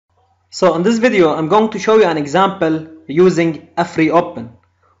So in this video, I'm going to show you an example using a freopen.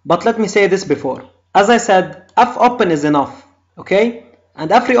 But let me say this before. As I said, fopen is enough, okay?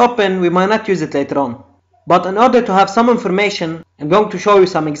 And a freopen, we might not use it later on. But in order to have some information, I'm going to show you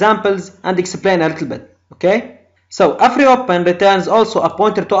some examples and explain a little bit, okay? So a freopen returns also a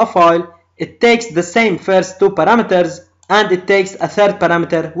pointer to a file. It takes the same first two parameters and it takes a third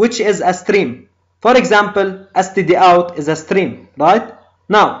parameter, which is a stream. For example, stdout is a stream, right?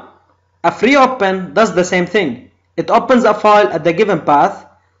 Now, a freopen does the same thing. It opens a file at the given path.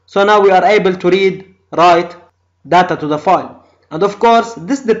 So now we are able to read, write data to the file. And of course,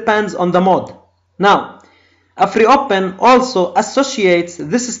 this depends on the mode. Now, a freopen also associates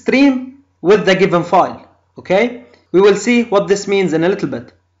this stream with the given file. Okay? We will see what this means in a little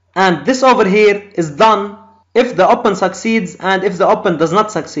bit. And this over here is done if the open succeeds and if the open does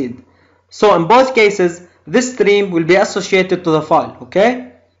not succeed. So in both cases, this stream will be associated to the file. Okay?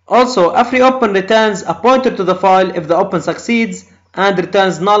 Also, a freopen returns a pointer to the file if the open succeeds and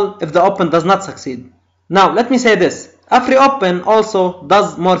returns null if the open does not succeed. Now, let me say this. A freopen also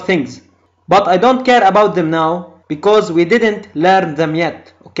does more things, but I don't care about them now because we didn't learn them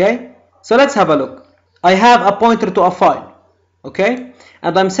yet, okay? So let's have a look. I have a pointer to a file, okay?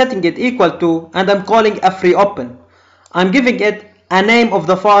 And I'm setting it equal to, and I'm calling a freopen. I'm giving it a name of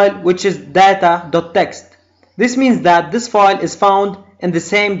the file, which is data.txt. This means that this file is found in the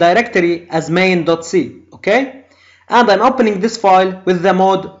same directory as main.c, okay? And I'm opening this file with the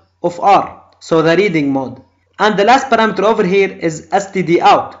mode of R, so the reading mode. And the last parameter over here is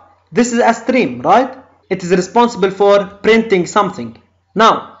stdout. This is a stream, right? It is responsible for printing something.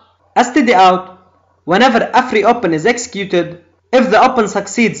 Now, stdout, whenever a freopen is executed, if the open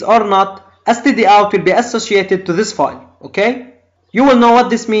succeeds or not, stdout will be associated to this file, okay? You will know what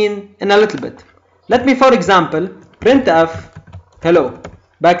this means in a little bit. Let me, for example, printf hello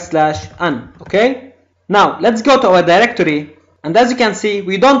 \n, okay? Now, let's go to our directory, and as you can see,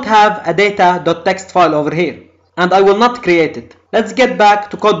 we don't have a data.txt file over here, and I will not create it. Let's get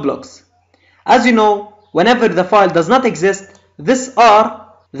back to code blocks. As you know, whenever the file does not exist, this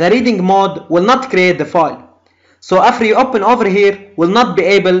R, the reading mode, will not create the file. So a freopen over here will not be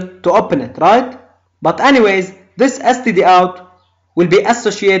able to open it, right? But anyways, this stdout will be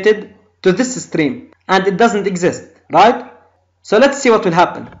associated to this stream, and it doesn't exist, right? So let's see what will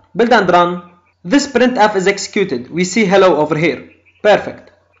happen. Build and run. This printf is executed. We see hello over here.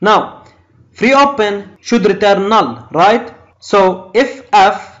 Perfect. Now, freopen should return null, right? So if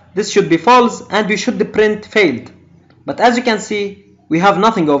f, this should be false and we should print failed. But as you can see, we have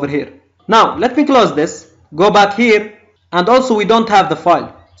nothing over here. Now, let me close this. Go back here. And also we don't have the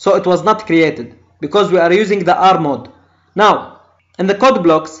file. So it was not created because we are using the R mode. Now, in the code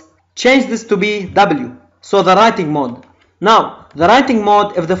blocks, change this to be W. So the writing mode. Now, the writing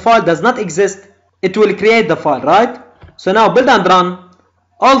mode, if the file does not exist, it will create the file, right? So now build and run.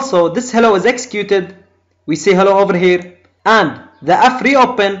 Also, this hello is executed. We see hello over here. And the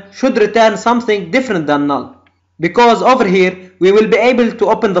freopen should return something different than null. Because over here, we will be able to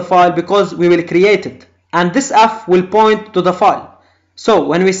open the file because we will create it. And this f will point to the file. So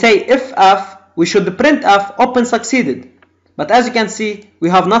when we say if f, we should print f open succeeded. But as you can see,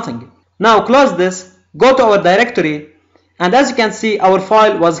 we have nothing. Now close this, go to our directory. And as you can see, our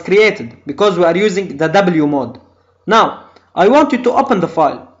file was created because we are using the W mode. Now, I want you to open the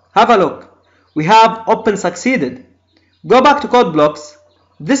file. Have a look. We have open succeeded. Go back to code blocks.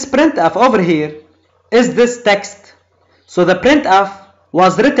 This printf over here is this text. So the printf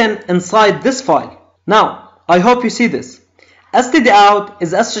was written inside this file. Now, I hope you see this. stdout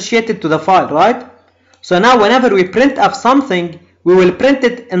is associated to the file, right? So now whenever we printf something, we will print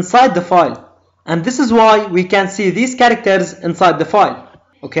it inside the file. And this is why we can see these characters inside the file,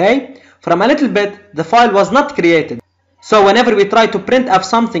 okay? From a little bit, the file was not created. So whenever we try to print f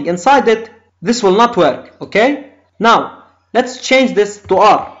something inside it, this will not work, okay? Now, let's change this to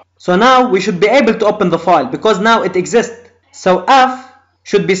R. So now we should be able to open the file because now it exists. So f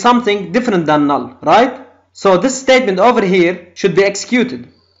should be something different than null, right? So this statement over here should be executed.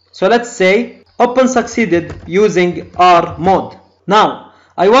 So let's say open succeeded using R mode. Now,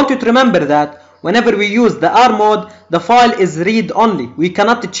 I want you to remember that whenever we use the R mode, the file is read only. We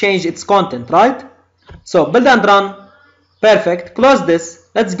cannot change its content, right? So build and run. Perfect. Close this.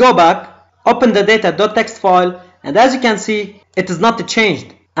 Let's go back. Open the data.txt file. And as you can see, it is not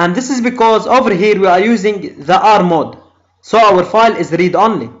changed. And this is because over here we are using the R mode. So our file is read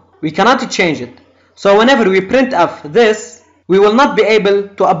only. We cannot change it. So whenever we printf this, we will not be able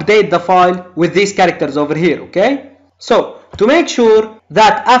to update the file with these characters over here, okay? So to make sure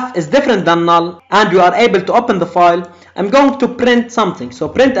that f is different than null and you are able to open the file, I'm going to print something. So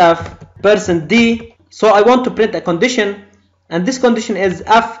printf %d. So I want to print a condition, and this condition is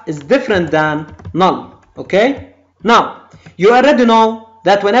f is different than null. Okay? Now, you already know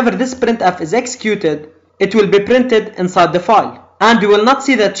that whenever this printf is executed, it will be printed inside the file. And we will not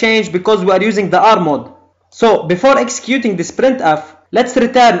see that change because we are using the R mode. So before executing this printf, let's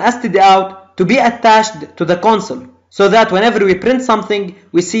return stdout to be attached to the console, so that whenever we print something,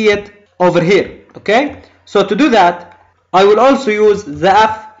 we see it over here. Okay? So to do that, I will also use the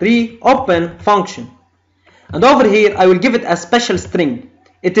freopen function. And over here, I will give it a special string.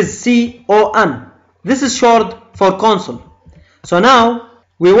 It is con. This is short for console. So now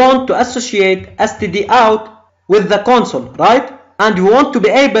we want to associate stdout with the console, right? And we want to be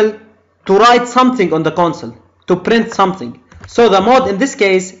able to write something on the console, to print something. So the mode in this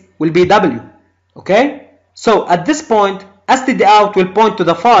case will be W. Okay? So at this point, stdout will point to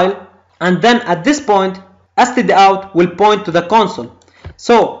the file, and then at this point, stdout will point to the console.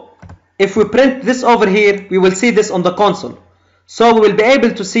 So if we print this over here, we will see this on the console. So we will be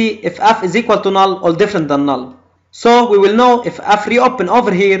able to see if f is equal to null or different than null. So we will know if freopen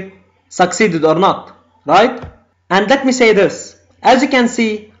over here succeeded or not, right? And let me say this. As you can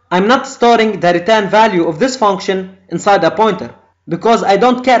see, I'm not storing the return value of this function inside a pointer, because I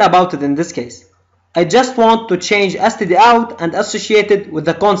don't care about it in this case. I just want to change stdout and associate it with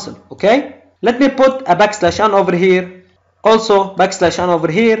the console, okay? Let me put a \n over here, also \n over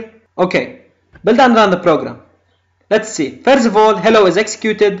here. Okay, build and run the program. Let's see. First of all, hello is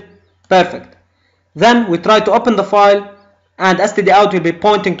executed. Perfect. Then we try to open the file, and stdout will be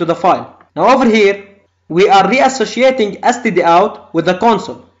pointing to the file. Now over here, we are reassociating stdout with the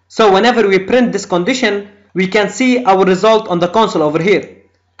console. So whenever we print this condition, we can see our result on the console over here.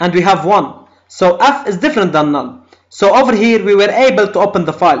 And we have 1. So f is different than null. So over here, we were able to open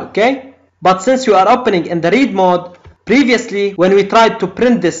the file, okay? But since you are opening in the read mode, previously when we tried to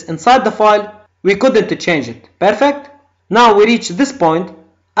print this inside the file, we couldn't change it. Perfect? Now we reach this point,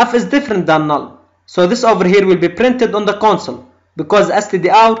 f is different than null. So this over here will be printed on the console, because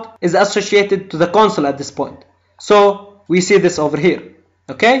stdout is associated to the console at this point. So we see this over here.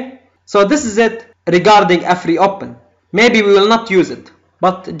 Okay? So this is it regarding freopen. Maybe we will not use it,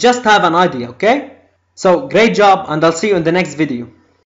 but just have an idea, okay? So great job, and I'll see you in the next video.